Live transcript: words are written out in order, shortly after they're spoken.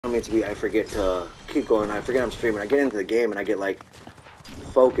me to be, I forget to keep going. I forget I'm streaming. I get into the game and I get like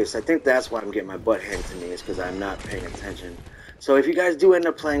focused. I think that's why I'm getting my butt handed to me, is because I'm not paying attention. So if you guys do end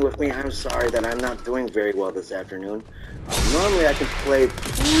up playing with me, I'm sorry that I'm not doing very well this afternoon. Normally I can play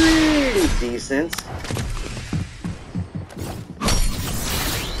pretty decent.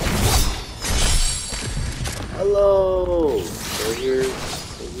 Hello. So here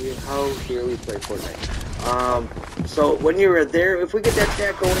we play Fortnite. So when you're there, if we get that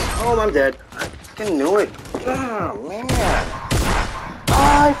chat going, oh, I'm dead. I fucking knew it. Oh man.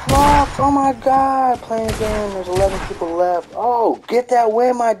 I flopped. Oh my god. Playing again. There's 11 people left. Oh, get that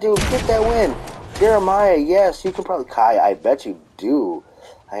win, my dude. Get that win. Jeremiah, yes, you can probably. Kai, I bet you do.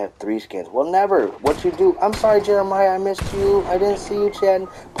 I have 3 skins. Well, never. What you do? I'm sorry, Jeremiah. I missed you. I didn't see you chatting.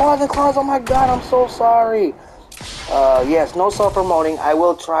 Pause and claws. Oh my god. I'm so sorry. Yes, no self-promoting. I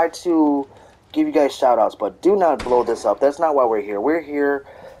will try to give you guys shout-outs, but do not blow this up. That's not why we're here. We're here.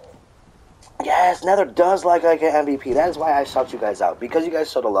 Yes, Nether does like an MVP. That is why I shout you guys out. Because you guys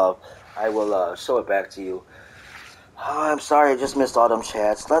show the love, I will show it back to you. Oh, I'm sorry, I just missed all them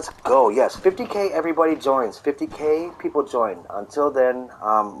chats. Let's go. Yes, 50k everybody joins. 50k people join. Until then,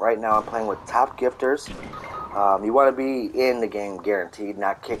 right now I'm playing with top gifters. You want to be in the game guaranteed,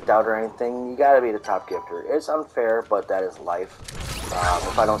 not kicked out or anything. You got to be the top gifter. It's unfair, but that is life.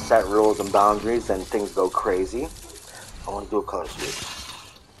 If I don't set rules and boundaries, then things go crazy. I want to do a color switch.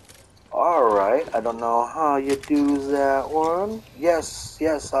 Alright, I don't know how you do that one. Yes,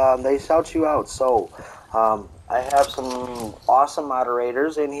 they shout you out. So, I have some awesome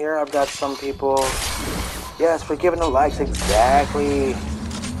moderators in here. I've got some people. Yes, for giving the likes. Exactly.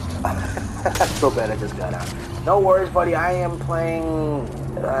 So bad I just got out. No worries, buddy. I am playing.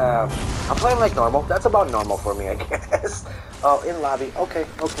 I'm playing like normal. That's about normal for me, I guess. Oh, in lobby. Okay.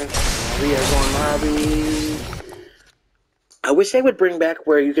 We are going lobby. I wish they would bring back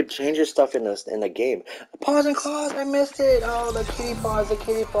where you could change your stuff in the game. Pause and claws. I missed it. Oh, the kitty paws. The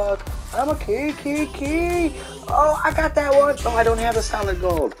kitty paws. I'm a kitty. Oh, I got that one. Oh, I don't have the solid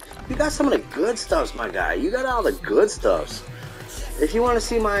gold. You got some of the good stuffs, my guy. You got all the good stuffs. If you want to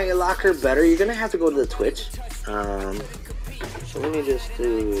see my locker better, you're gonna have to go to the Twitch. So let me just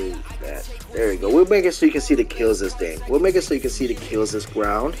do that. There we go. We'll make it so you can see the kills this thing. We'll make it so you can see the kills this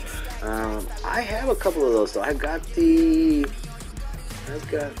ground. I have a couple of those though. I've got the.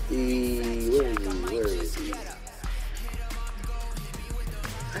 Where is he?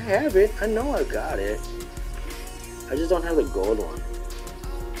 I have it. I know I got it. I just don't have the gold one.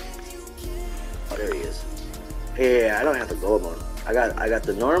 Oh, there he is. Yeah, I don't have the gold one. I got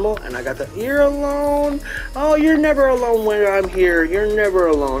the normal, and I got the. You're alone. Oh, you're never alone when I'm here. You're never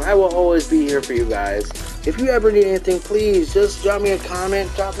alone. I will always be here for you guys. If you ever need anything, please just drop me a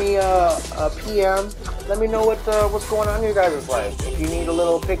comment, drop me a PM. Let me know what's going on in your guys' life. If you need a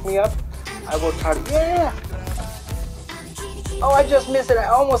little pick me up, I will try to. Yeah. Oh, I just missed it. I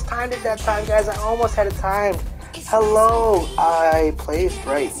almost timed it that time, guys. I almost had it timed. Hello, I placed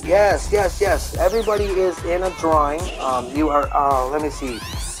right. Yes. Everybody is in a drawing. You are, let me see.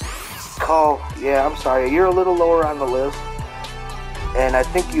 Yeah, I'm sorry. You're a little lower on the list. And I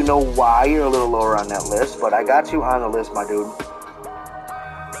think you know why you're a little lower on that list. But I got you on the list, my dude.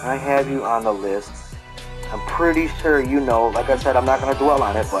 I have you on the list. I'm pretty sure you know. Like I said, I'm not going to dwell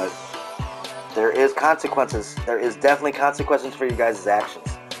on it, but there is consequences. There is definitely consequences for you guys'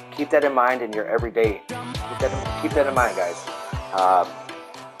 actions. Keep that in mind in your everyday. Keep that in mind, guys.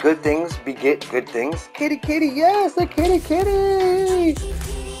 Good things beget good things. Kitty, yes, the kitty.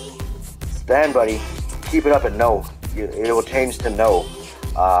 Stand, buddy. Keep it up and no. It will change to no.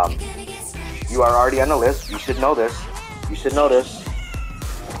 You are already on the list. You should know this.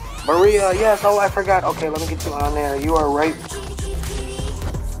 Maria, yes. Oh, I forgot. Okay, let me get you on there. You are right.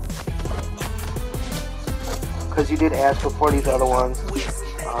 Because you did ask for these other ones.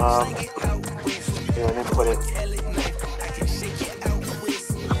 Here, let me put it.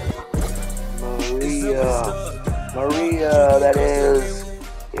 Maria, that is.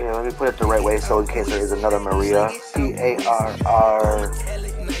 Yeah, let me put it the right way so in case there is another Maria. Carran.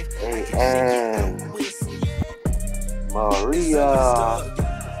 Maria.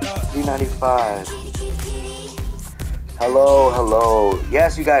 395. Hello.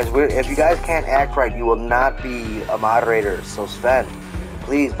 Yes, you guys, if you guys can't act right, you will not be a moderator. So, Sven,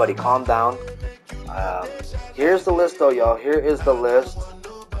 please, buddy, calm down. Here's the list, though, y'all. Here is the list.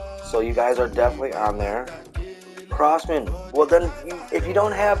 So, you guys are definitely on there. Crossman, well, then, if you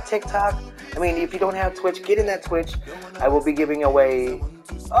don't have TikTok, if you don't have Twitch, get in that Twitch. I will be giving away.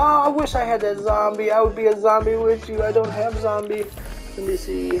 Oh, I wish I had that zombie. I would be a zombie with you. I don't have zombie. Let me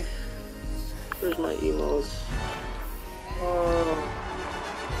see. Where's my emos?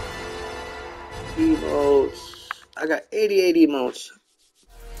 Emotes. I got 88 emotes.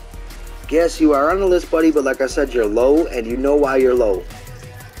 Yes, you are on the list, buddy, but like I said, you're low, and you know why you're low.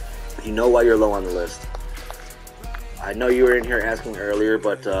 You know why you're low on the list. I know you were in here asking earlier,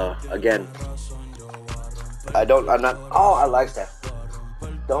 but again, I'm not. Oh, I like that.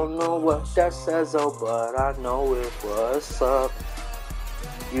 Don't know what that says, oh, but I know it. What's up?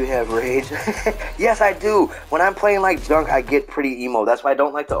 You have rage? Yes, I do. When I'm playing like junk, I get pretty emo. That's why I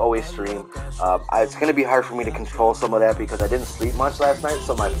don't like to always stream. It's gonna be hard for me to control some of that because I didn't sleep much last night,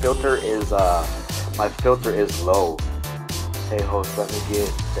 so my filter is low. Hey host, let me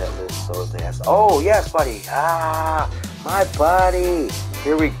get that list so they ask. Oh yes, buddy. Ah, my buddy.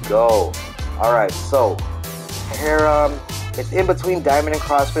 Here we go. All right, so here it's in between Diamond and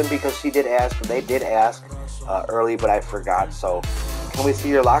Crossfin because she did ask. They did ask early, but I forgot. So. Can we see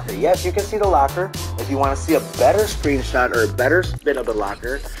your locker? Yes, you can see the locker. If you want to see a better screenshot or a better spin of the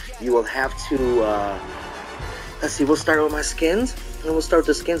locker, you will have to, let's see, we'll start with my skins. And we'll start with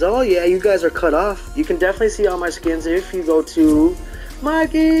the skins. Oh, yeah, you guys are cut off. You can definitely see all my skins if you go to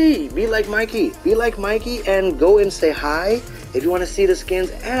Mikey. Be like Mikey. Be like Mikey and go and say hi if you want to see the skins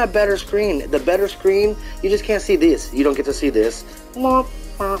and a better screen. The better screen, you just can't see this. You don't get to see this. You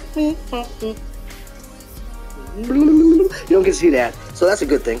don't get to see that, so that's a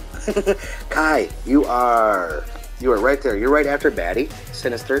good thing. Kai, you are right there. You're right after Batty.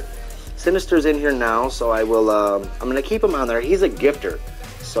 Sinister's in here now, so I will I'm gonna keep him on there. He's a gifter,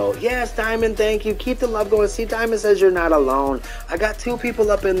 so yes, Diamond, thank you. Keep the love going. See, Diamond says you're not alone. I got 2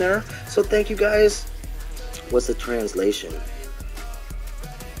 people up in there, so thank you guys. What's the translation?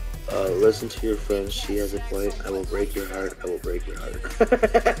 Listen to your friend. She has a point. I will break your heart. I will break your heart.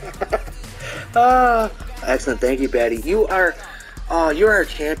 Excellent. Thank you, Batty. You are a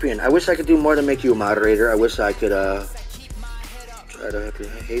champion. I wish I could do more to make you a moderator. I wish I could try to have you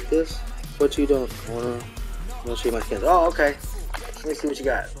hate this, but you don't. Wanna show you my skins? Oh, okay. Let me see what you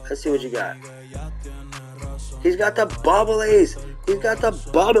got. Let's see what you got. He's got the bubblies. He's got the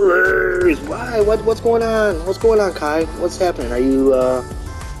bubblers. Why? What's going on? What's going on, Kai? What's happening? Are you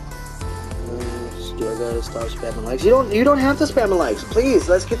do I gotta stop spamming likes? You don't have to spam likes. Please,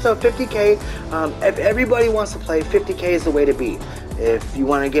 let's get to 50K. If everybody wants to play, 50K is the way to be. If you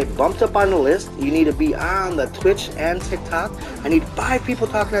want to get bumped up on the list, you need to be on the Twitch and TikTok. I need 5 people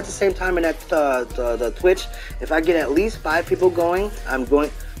talking at the same time in the Twitch. If I get at least 5 people going, I'm going.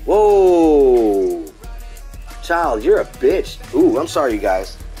 Whoa, child, you're a bitch. Ooh, I'm sorry, you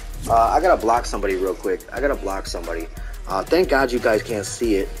guys. I gotta block somebody real quick. I gotta block somebody. Thank God you guys can't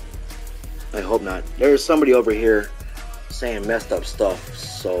see it. I hope not. There's somebody over here saying messed up stuff.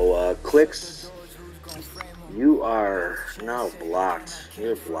 So, clicks, you are now blocked.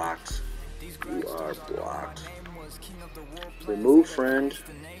 You're blocked. You are blocked. Remove friend.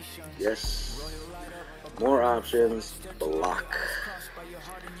 Yes. More options. Block.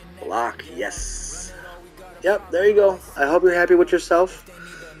 Block. Yes. Yep, there you go. I hope you're happy with yourself.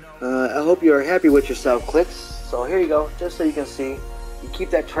 I hope you're happy with yourself, clicks. So here you go, just so you can see. You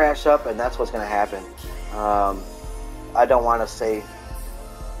keep that trash up, and that's what's going to happen. I don't want to say...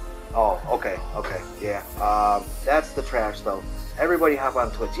 Oh, okay, yeah. That's the trash, though. Everybody hop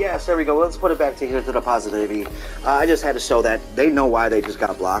on Twitch. Yes, there we go. Let's put it back to here to the positivity. I just had to show that. They know why they just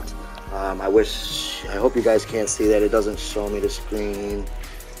got blocked. I hope you guys can't see that. It doesn't show me the screen.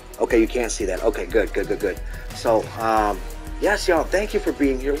 Okay, you can't see that. Okay, good. So, yes, y'all, thank you for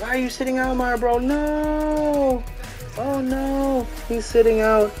being here. Why are you sitting out, Mara, bro? No! Oh no, he's sitting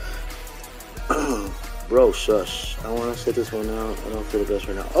out. Bro, shush. I want to sit this one out. I don't feel the best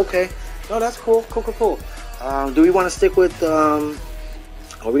right now. Okay, no, that's cool. Cool. Do we want to stick with, are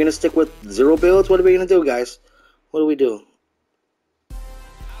we going to stick with 0 builds? What are we going to do, guys? What do we do?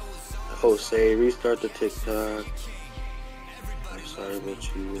 Oh, say restart the TikTok. I'm sorry,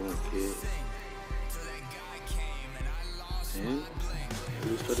 but you won't get. And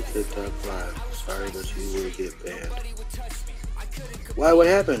restart the TikTok live. Sorry, but you will get banned. Why? What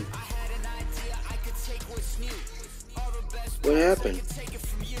happened? What happened?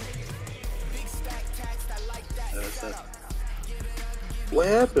 What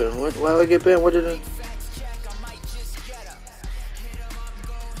happened? Why did I get banned? What did I...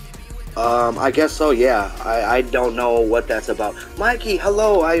 I guess so, yeah. I don't know what that's about. Mikey,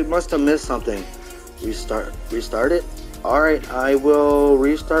 hello. I must have missed something. Restart it? Alright, I will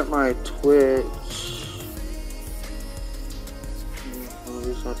restart my Twitch. I'll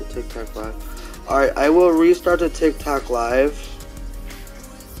restart the TikTok live. Alright, I will restart the TikTok live.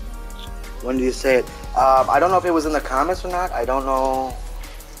 When do you say it? I don't know if it was in the comments or not. I don't know.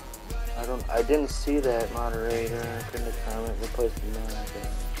 I didn't see that, moderator. I couldn't comment. Replace the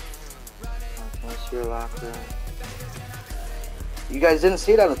Your locker. You guys didn't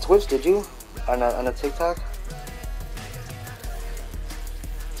see it on the Twitch, did you? On the TikTok?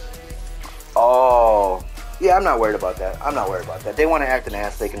 Oh, yeah. I'm not worried about that. I'm not worried about that. They want to act an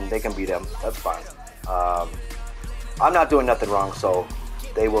ass. They can be them. That's fine. I'm not doing nothing wrong, so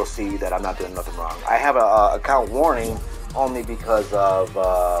they will see that I'm not doing nothing wrong. I have a account warning only because of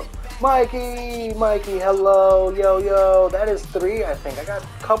Mikey. Mikey, hello, yo. That is 3, I think. I got a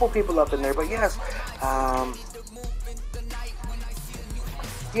couple people up in there, but yes.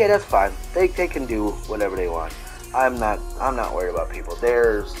 Yeah, that's fine. They can do whatever they want. I'm not worried about people.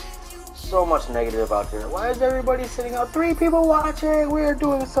 There's so much negative out there. Why is everybody sitting out? 3 people watching. We're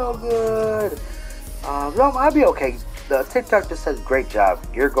doing so good. No, I'll be okay. The TikTok just says, great job.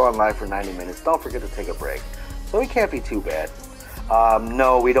 You're going live for 90 minutes. Don't forget to take a break. So it can't be too bad.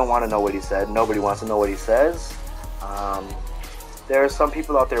 No, we don't want to know what he said. Nobody wants to know what he says. There are some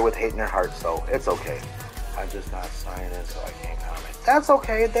people out there with hate in their heart, so it's okay. I'm just not signing in, so I can't comment. That's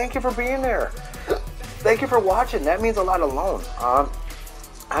okay. Thank you for being there. Thank you for watching. That means a lot alone.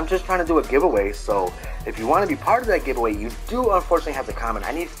 I'm just trying to do a giveaway, so if you want to be part of that giveaway, you do unfortunately have to comment.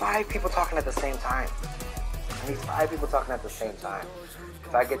 I need 5 people talking at the same time. I need 5 people talking at the same time.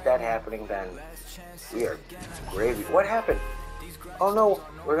 If I get that happening, then we are gravy. What happened? Oh no,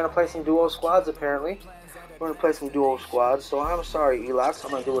 we're going to play some duo squads apparently. We're going to play some duo squads, so I'm sorry, Elox.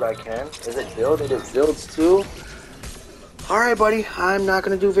 I'm going to do what I can. Is it build? It is builds too. Alright, buddy. I'm not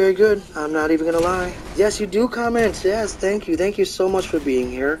going to do very good. I'm not even going to lie. Yes, you do comment. Yes, thank you. Thank you so much for being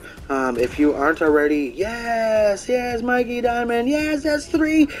here. If you aren't already, yes, Mikey Diamond. Yes, that's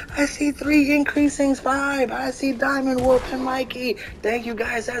 3. I see 3 increasing 5. I see Diamond, Wolf, and Mikey. Thank you,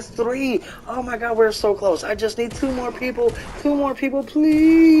 guys. That's 3. Oh, my God, we're so close. I just need 2 more people. 2 more people,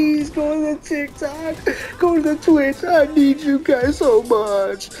 please. Go to the TikTok. Go to the Twitch. I need you guys so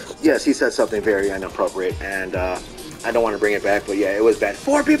much. Yes, he said something very inappropriate, and, I don't want to bring it back, but yeah, it was bad.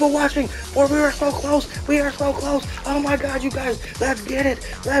 4 people watching. 4, we are so close. We are so close. Oh my God, you guys, let's get it.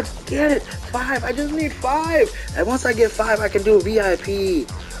 Let's get it. 5, I just need 5. And once I get 5, I can do a VIP.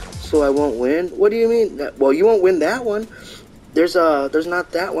 So I won't win? What do you mean? Well, you won't win that one. There's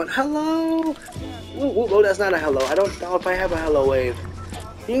not that one. Hello. Whoa, that's not a hello. I don't know if I have a hello wave.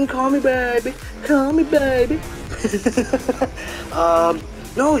 You can call me baby. Call me baby.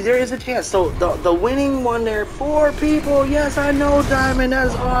 No, there is a chance. So the winning one there, 4 people. Yes, I know, Diamond. That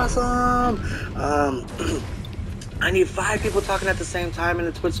is awesome. I need 5 people talking at the same time in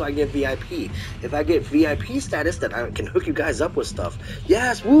the Twitch so I get VIP. If I get VIP status, then I can hook you guys up with stuff.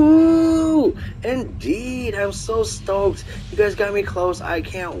 Yes, woo! Indeed, I'm so stoked. You guys got me close. I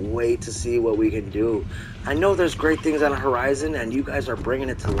can't wait to see what we can do. I know there's great things on the horizon, and you guys are bringing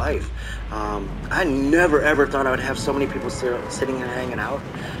it to life. I never, ever thought I would have so many people sitting here hanging out.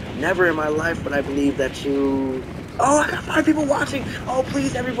 Never in my life, but I believe that you... Oh, I got 5 people watching. Oh,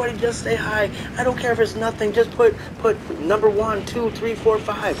 please, everybody, just say hi. I don't care if it's nothing. Just put number 1, 2, 3, 4,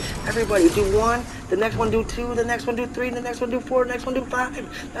 5. Everybody do 1. The next one do 2. The next one do 3. The next one do 4. The next one do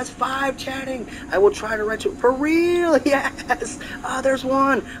 5. That's 5 chatting. I will try to write you for real. Yes. There's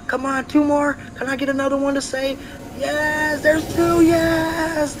 1. Come on, 2 more. Can I get another one to say? Yes, there's 2.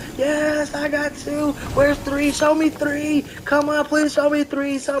 Yes. Yes, I got 2. Where's 3? Show me 3. Come on, please show me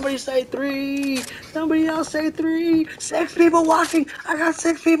 3. Somebody say 3. Somebody else say 3. 6 people watching. I got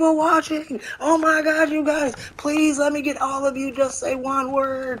 6 people watching. Oh my God, you guys. Please let me get all of you. Just say 1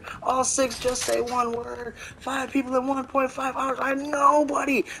 word. All 6 just say 1 word. 5 people in 1.5 hours. I know,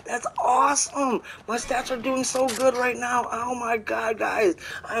 buddy. That's awesome. My stats are doing so good right now. Oh my God, guys.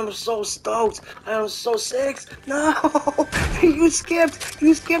 I am so stoked. I am so 6. No. You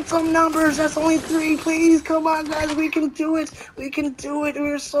skipped some numbers. That's only 3. Please, come on, guys. We can do it. We can do it.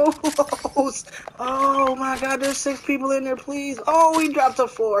 We're so close. Oh my God, there's 6 people in there, please. Oh, we dropped to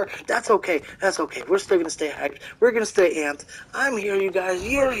 4. That's okay. That's okay. We're still gonna stay hyped. We're gonna stay amped. I'm here, you guys.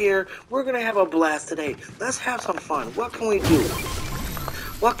 You're here. We're gonna have a blast today. Let's have some fun. What can we do?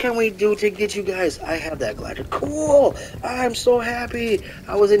 What can we do to get you guys? I have that glider. Cool. I'm so happy.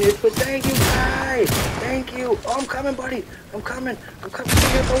 I was in here. Thank you, guys. Thank you. Oh, I'm coming, buddy. I'm coming. I'm coming.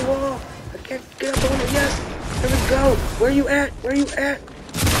 Get up the wall. I can't get up the window. Yes. Here we go. Where you at? Where you at?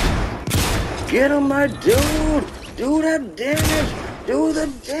 Get him, my dude. Do the damage. Do the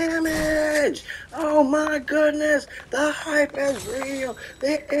damage. Oh, my goodness. The hype is real.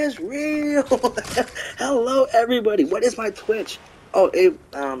 It is real. Hello, everybody. What is my Twitch? Oh,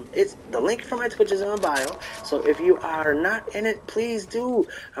 it's the link for my Twitch is in my bio. So if you are not in it, please do.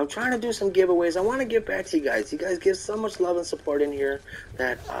 I'm trying to do some giveaways. I want to give back to you guys. You guys give so much love and support in here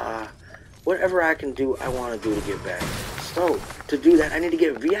that whatever I can do, I want to do to give back. So to do that, I need to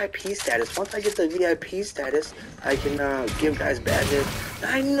get VIP status. Once I get the VIP status, I can give guys badges.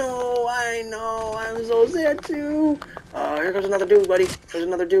 I know, I'm so sad too. Here comes another dude, buddy. There's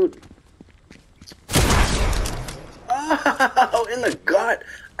another dude. Oh, in the gut.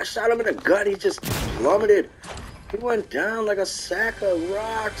 I shot him in the gut. He just plummeted. He went down like a sack of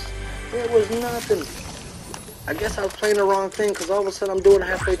rocks. It was nothing. I guess I was playing the wrong thing because all of a sudden I'm doing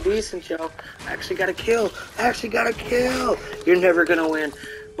halfway decent, yo. I actually got a kill. You're never going to win.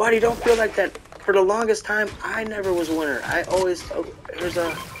 Buddy, don't feel like that. For the longest time, I never was a winner. I always... Oh, here's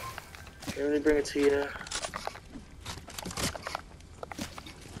a... Here, let me bring it to you.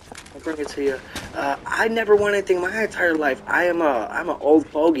 I'll bring it to you. I never won anything my entire life. I'm an old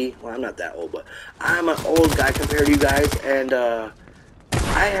fogey. Well, I'm not that old, but I'm an old guy compared to you guys, and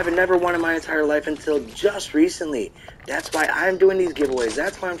I have never won in my entire life until just recently. That's why I'm doing these giveaways.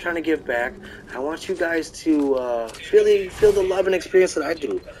 That's why I'm trying to give back. I want you guys to feel the love and experience that I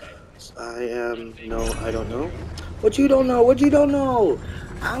do. I don't know. What you don't know?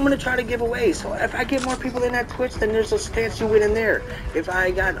 I'm going to try to give away. So if I get more people in that Twitch, then there's a chance you win in there. If I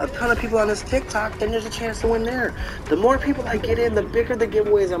got a ton of people on this TikTok, then there's a chance to win there. The more people I get in, the bigger the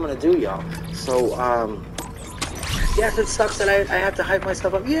giveaways I'm going to do, y'all. So, yes, it sucks that I have to hype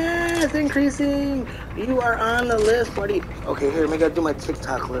myself up. Yes, increasing. You are on the list, buddy. Okay, here, maybe I'll do my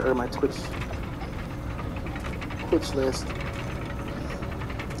TikTok or my Twitch list.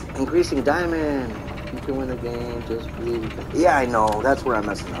 Increasing diamond. You can win the game, just believe you can. Yeah, I know. That's where I'm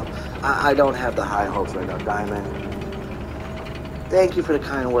messing up. I don't have the high hopes right now, diamond. Thank you for the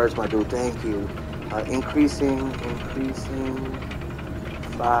kind words, my dude. Thank you. Increasing.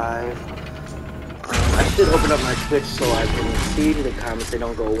 5. I should open up my Twitch so I can see the comments. They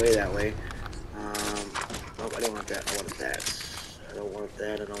don't go away that way. Nope, I don't want that. I want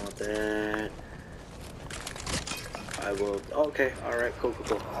that. I will. Okay, alright, cool.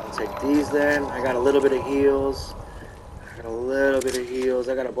 I'll take these then. I got a little bit of heals.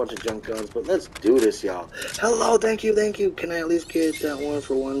 I got a bunch of junk guns, but let's do this, y'all. Hello, thank you. Can I at least get that 1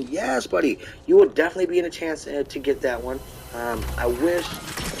 for 1? Yes, buddy. You will definitely be in a chance to get that one. I wish.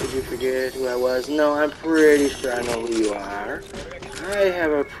 Did you forget who I was? No, I'm pretty sure I know who you are. I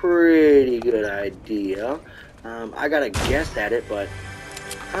have a pretty good idea. I gotta guess at it, but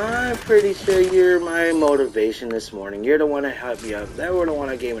I'm pretty sure you're my motivation this morning. You're the one that helped me up. That were the one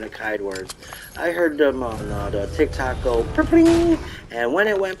I gave me the kind words. I heard them on the TikTok go pring, and when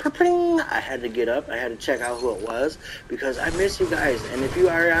it went pring, I had to get up. I had to check out who it was because I miss you guys. And if you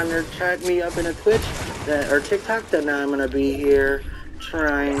are on there chatting me up in a Twitch or TikTok, then I'm gonna be here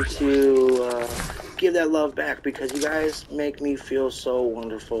trying to give that love back because you guys make me feel so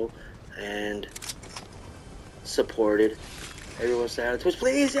wonderful and supported. Everyone say hi to Twitch,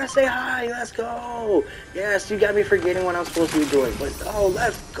 please. Yes, say hi. Let's go. Yes, you got me forgetting what I'm supposed to be doing. But oh,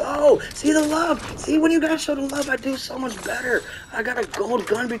 let's go. See the love. See, when you guys show the love, I do so much better. I got a gold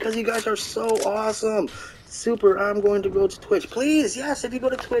gun because you guys are so awesome. Super. I'm going to go to Twitch, please. Yes, if you go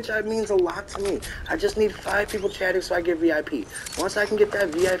to Twitch, that means a lot to me. I just need 5 people chatting so I get VIP. Once I can get that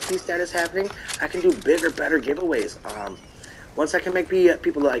VIP status happening, I can do bigger, better giveaways. Once I can make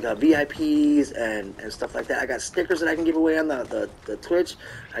people like VIPs and stuff like that, I got stickers that I can give away on the Twitch.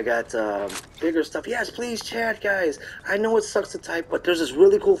 I got bigger stuff. Yes, please chat, guys. I know it sucks to type, but there's this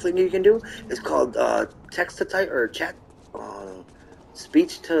really cool thing you can do. It's called text to type or chat,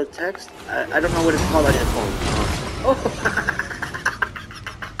 speech to text. I don't know what it's called on headphones.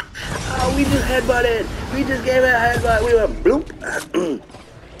 Oh, we just headbutted. We just gave it a headbutt. We went bloop.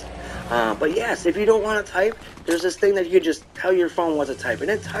 But yes, if you don't want to type, there's this thing that you just tell your phone what to type,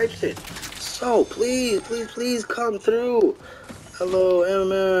 and it types it. So please come through. Hello,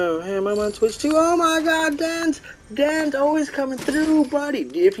 MM. Hey, I'm on Twitch too. Oh my God, Dent, always coming through, buddy.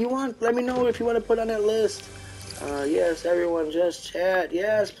 If you want, let me know if you want to put on that list. Yes, everyone, just chat.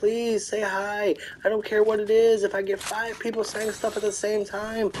 Yes, please say hi. I don't care what it is. If I get 5 people saying stuff at the same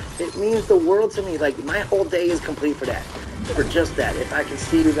time, it means the world to me. Like, my whole day is complete for that. For just that. If I can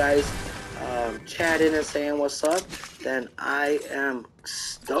see you guys chatting and saying what's up, then I am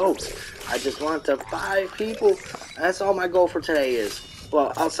stoked. I just want the 5 people. That's all my goal for today is.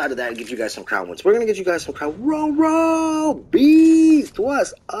 Well, outside of that, get you guys some crown wins. We're going to get you guys some crown. Roll, beast.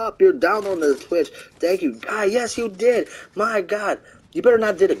 What's up? You're down on the Twitch. Thank you. Ah, yes, you did. My God. You better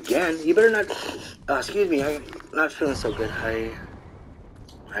not did again. You better not. Excuse me. I'm not feeling so good. I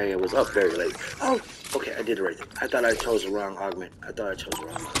was up very late. Oh, okay. I did the right thing. I thought I chose the wrong augment.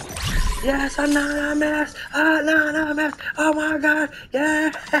 Yes, I'm not a mess. Oh my God.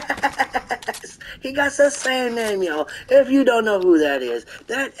 Yeah. He got the same name, yo. If you don't know who that is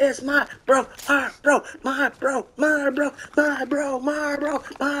my bro, my bro, my bro, my bro, my bro, my bro,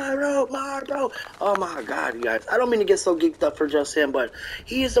 my bro, my bro. Oh my God, you guys. I don't mean to get so geeked up for just him, but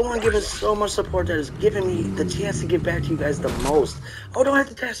he is the one giving so much support that is giving me the chance to give back to you guys the most. Oh, don't hit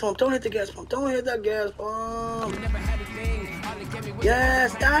the gas pump. Don't hit the gas pump. Don't hit the gas pump.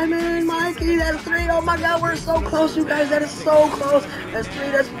 Yes, Diamond, Mikey, that's 3. Oh my God, we're so close, you guys. That is so close. That's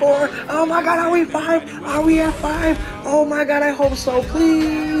 3, that's 4. Oh my God, are we 5? Are we at 5? Oh my God, I hope so,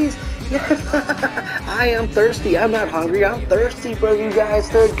 please. I am thirsty. I'm not hungry. I'm thirsty for you guys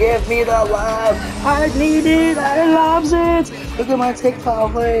to give me the love. I need it. I love it. Look at my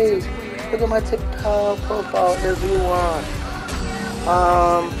TikTok, please. Look at my TikTok profile if you want.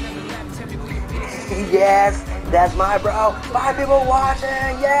 Yes, that's my bro. 5 people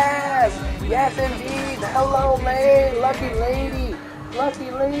watching. Yes, yes indeed. Hello, lady, lucky lady, lucky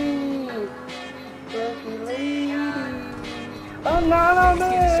lady, lucky lady.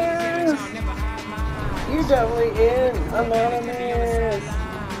 Anonymous. You're definitely in. Anonymous.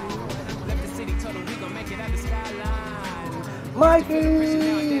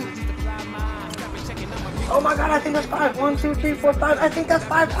 Mikey. Oh my God, I think that's 5. 1, 2, 3, 4, 5. I think that's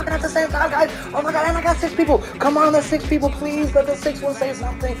 5 talking at the same time, guys. Oh my God, and I got 6 people. Come on, the 6 people, please. Let the 6th one say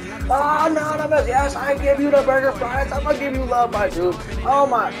something. Oh, Anonymous. Yes, I give you the burger fries. I'm going to give you love, my dude. Oh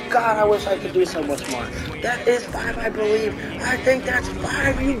my God, I wish I could do so much more. That is 5, I believe. I think that's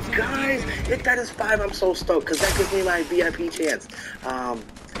 5, you guys. If that is 5, I'm so stoked because that gives me my VIP chance.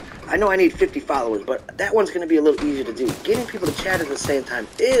 I know I need 50 followers, but that one's going to be a little easier to do. Getting people to chat at the same time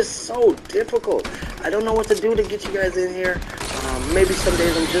is so difficult. I don't know what to do to get you guys in here. Maybe some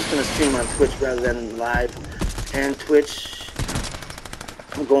days I'm just going to stream on Twitch rather than live. And Twitch,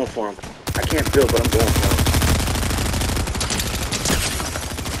 I'm going for them. I can't build, but I'm going for them.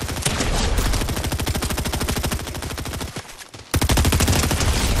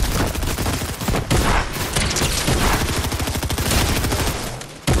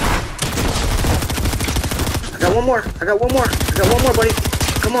 I got one more. I got one more. I got one more, buddy.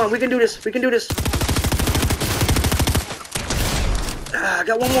 Come on, we can do this. We can do this. I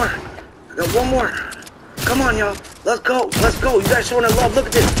got one more. I got one more. Come on, y'all. Let's go. Let's go. You guys showing that love. Look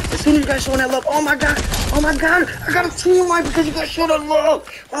at this. As soon as you guys showing that love. Oh my God. Oh my God. I got a team wipe because you guys showed that love.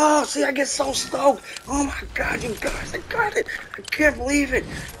 Oh, see, I get so stoked. Oh my God, you guys. I got it. I can't believe it.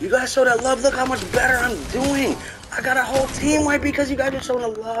 You guys show that love. Look how much better I'm doing. I got a whole team wipe because you guys are showing the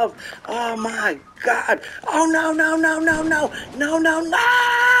love. Oh my God. Oh no, no, no, no, no. No, no, no.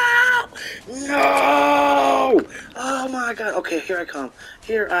 No. Oh my God. Okay, here I come.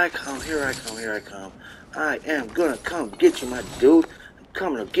 Here I come. Here I come. Here I come. I am gonna come get you, my dude. I'm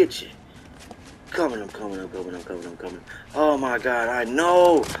coming to get you. I'm coming. Oh my God. I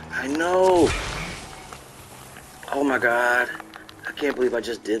know. Oh my God. I can't believe I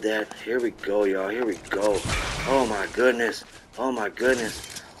just did that. Here we go, y'all. Here we go. Oh my goodness. Oh my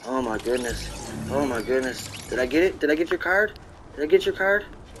goodness. Oh my goodness. Oh my goodness. Did I get it? Did I get your card? Did I get your card?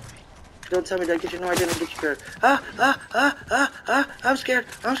 Don't tell me that I get your... No, I didn't get your card. I'm scared.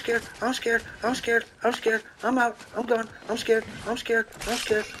 I'm scared. I'm scared. I'm scared. I'm scared. I'm out. I'm gone. I'm scared. I'm scared. I'm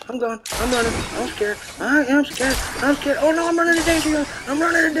scared. I'm gone. I'm running. I'm scared. I am scared. I'm scared. Oh no, I'm running into danger, y'all. I'm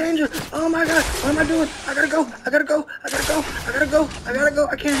running into danger. Oh my God. What am I doing? I gotta go. I gotta go. I gotta go. I gotta go. I gotta go.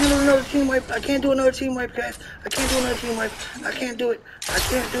 I can't handle another team wipe. I can't do another team wipe, guys. I can't do another team wipe. I can't do it. I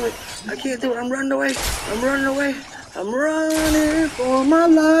can't do it. I can't do it. I'm running away. I'm running away. I'm running for my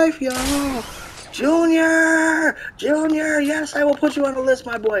life, y'all. Junior, yes, I will put you on the list,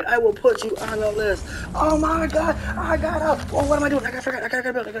 my boy. I will put you on the list. Oh my God, I got out. Oh, what am I doing? I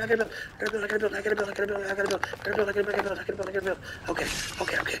gotta build. Okay.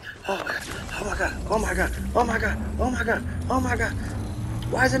 Oh my God.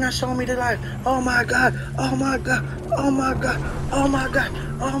 Why is it not showing me the live? Oh my God.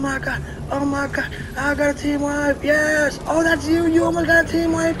 I got a team wipe. Yes. Oh, that's you. You almost got a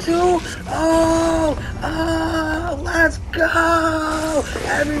team wipe too. Oh, let's go.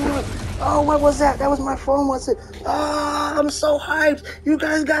 Everyone. Oh, what was that? That was my phone, was it? Oh, I'm so hyped. You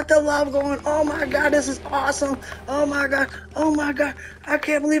guys got the love going. Oh my God, this is awesome. Oh my God. I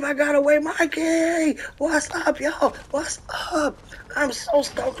can't believe I got away. Mikey, what's up, y'all? What's up? I'm so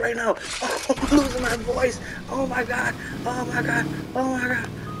stoked right now. Oh, I'm losing my voice. Oh my God.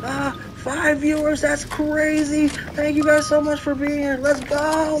 5 viewers, that's crazy. Thank you guys so much for being here. Let's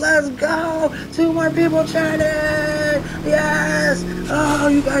go. 2 more people chatting. Yes. Oh,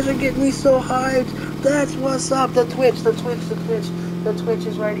 you guys are getting me so hyped. That's what's up. The Twitch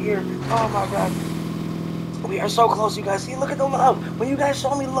is right here. Oh my God. We are so close, you guys. See, look at the love. When you guys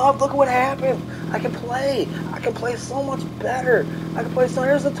show me love, look at what happened. I can play. I can play so much better. I can play so.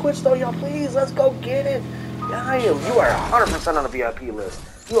 Here's the Twitch, though, y'all. Please, let's go get it. Yeah, you are 100% on the VIP list.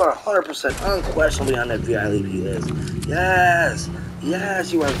 You are 100% unquestionably on that VIP list. Yes.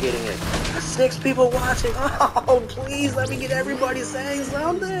 Yes, you are getting it. 6 people watching. Oh, please let me get everybody saying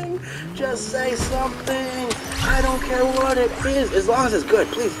something. Just say something. I don't care what it is. As long as it's good,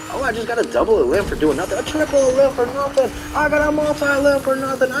 please. Oh, I just got a double limb for doing nothing. A triple limb for nothing. I got a multi-limb for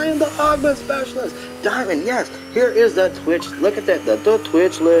nothing. I am the augment specialist. Diamond, yes. Here is the Twitch. Look at that. The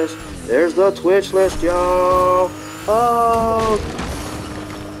Twitch list. There's the Twitch list, y'all.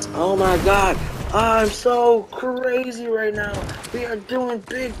 Oh my God. I'm so crazy right now. We are doing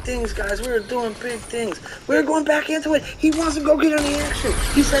big things, guys. We are doing big things. We're going back into it. He wants to go get on the action.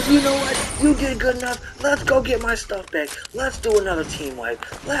 He says, you know what? You did good enough. Let's go get my stuff back. Let's do another team wipe.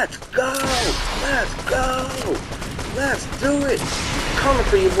 Let's go. Let's go. Let's do it. I'm coming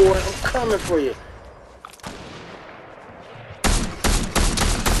for you, boy. I'm coming for you.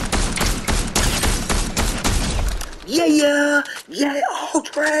 Yeah. Oh,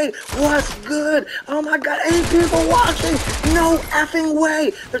 Trey, what's good? Oh my God, 8 people watching. No effing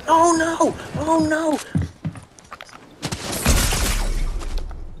way. Oh no. Oh no.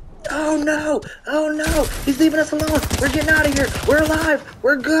 Oh no. He's leaving us alone. We're getting out of here. We're alive.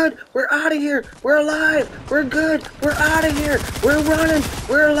 We're good. We're out of here. We're alive. We're good. We're out of here. We're running.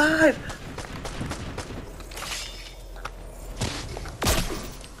 We're alive.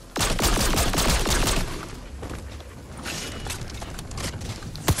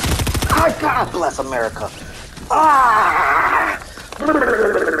 God bless America.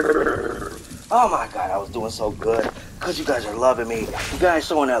 Oh my God, I was doing so good. Because you guys are loving me. You guys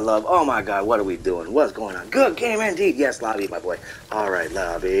showing that love. Oh my God, what are we doing? What's going on? Good game indeed. Yes, Lobby, my boy. All right,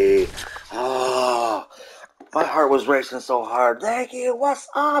 Lobby. Oh, my heart was racing so hard. Thank you. What's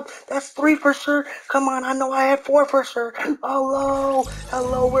up? That's 3 for sure. Come on, I know I had 4 for sure. Hello.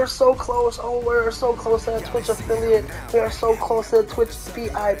 We're so close. Oh, we're so close to that Twitch affiliate. We are so close to the Twitch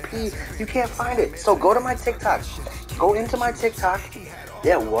VIP. You can't find it. So go to my TikTok. Go into my TikTok.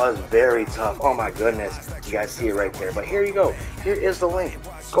 That was very tough. Oh my goodness. You guys see it right there. But here you go. Here is the link.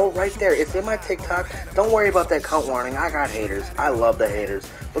 Go right there. It's in my TikTok. Don't worry about that count warning. I got haters. I love the haters.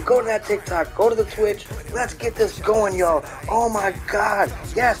 But go to that TikTok. Go to the Twitch. Let's get this going, y'all. Oh my God.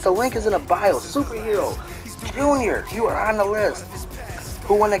 Yes, the link is in the bio. Superhero Junior, you are on the list.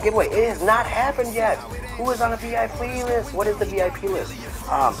 Who won the giveaway? It has not happened yet. Who is on the VIP list? What is the VIP list?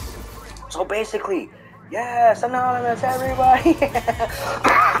 So basically, yes, anonymous, everybody.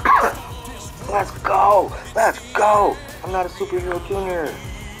 Let's go. Let's go. I'm not a superhero junior.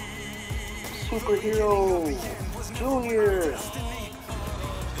 Superhero junior.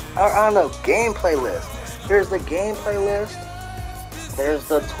 Are on the gameplay list. Here's the gameplay list. There's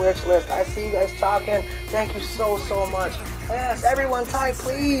the Twitch list. I see you guys talking. Thank you so much. Yes, everyone type,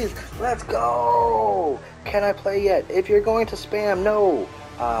 please. Let's go. Can I play yet? If you're going to spam, no.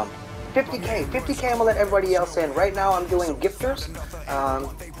 50K. 50K, I'm gonna let everybody else in. Right now I'm doing gifters.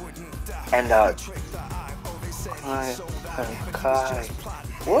 Kai.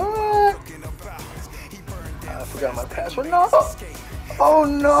 What? I forgot my password. No. Oh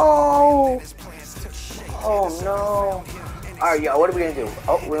no. Oh no. Alright, y'all, what are we gonna do?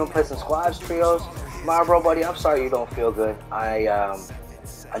 Oh, we're gonna play some squads, trios. Marlboro, buddy, I'm sorry you don't feel good. I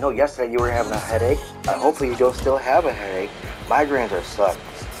know yesterday you were having a headache. Hopefully you don't still have a headache. Migraines are suck.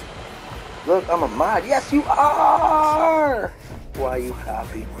 Look, I'm a mod. Yes, you are! Why are you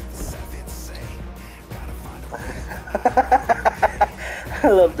happy? I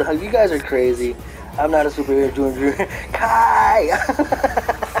love Doug. You guys are crazy. I'm not a superhero junior. Kai!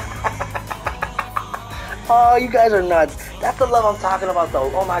 Oh, you guys are nuts. That's the love I'm talking about, though.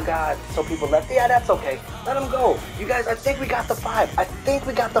 Oh, my God. So people left. Yeah, that's okay. Let them go. You guys, I think we got the 5. I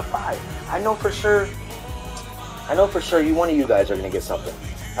know for sure one of you guys are going to get something.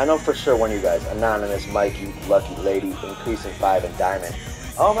 I know for sure one of you guys. Anonymous, Mikey, Lucky Lady, Increasing 5, and Diamond.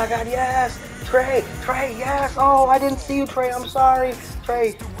 Oh, my God, yes. Trey, yes. Oh, I didn't see you, Trey. I'm sorry.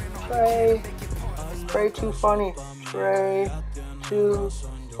 Trey, too funny. Trey, too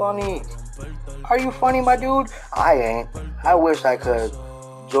funny. Are you funny, my dude? I ain't. I wish I could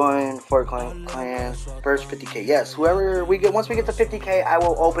join Fort Clan first 50K. Yes, whoever we get, once we get to 50K, I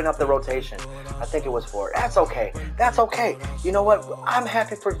will open up the rotation. I think it was 4. That's okay. You know what? I'm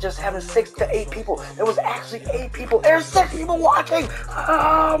happy for just having 6 to 8 people. There was actually 8 people. There's 6 people watching.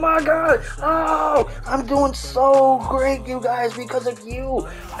 Oh my God. Oh, I'm doing so great, you guys, because of you.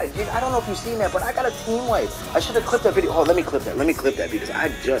 I don't know if you've seen that, but I got a team wipe. I should have clipped that video. Oh, let me clip that because I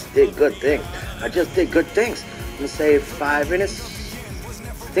just did good things. I just did good things. I'm gonna say 5 minutes.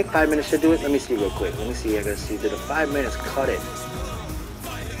 I think 5 minutes should do it. Let me see real quick. Let me see. I gotta see. Did the 5 minutes cut it?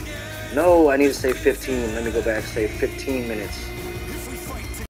 No, I need to say 15. Let me go back. Say 15 minutes.